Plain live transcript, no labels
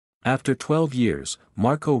After 12 years,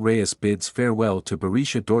 Marco Reus bids farewell to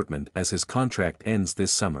Borussia Dortmund as his contract ends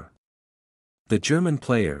this summer. The German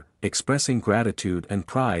player, expressing gratitude and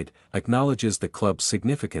pride, acknowledges the club's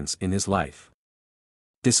significance in his life.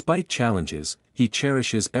 Despite challenges, he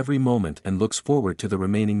cherishes every moment and looks forward to the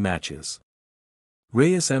remaining matches.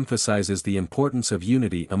 Reus emphasizes the importance of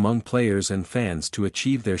unity among players and fans to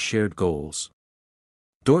achieve their shared goals.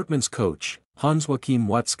 Dortmund's coach, Hans-Joachim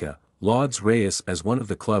Watzke, lauds Reus as one of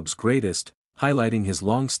the club's greatest, highlighting his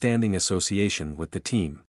long-standing association with the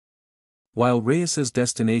team. While Reus's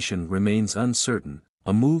destination remains uncertain,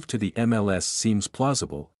 a move to the MLS seems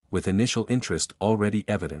plausible, with initial interest already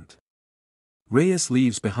evident. Reus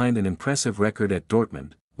leaves behind an impressive record at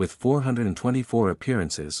Dortmund, with 424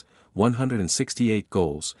 appearances, 168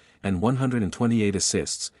 goals, and 128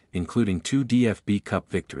 assists, including 2 DFB Cup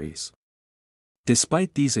victories.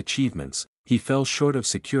 Despite these achievements, he fell short of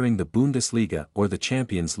securing the Bundesliga or the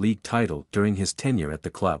Champions League title during his tenure at the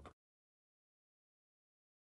club.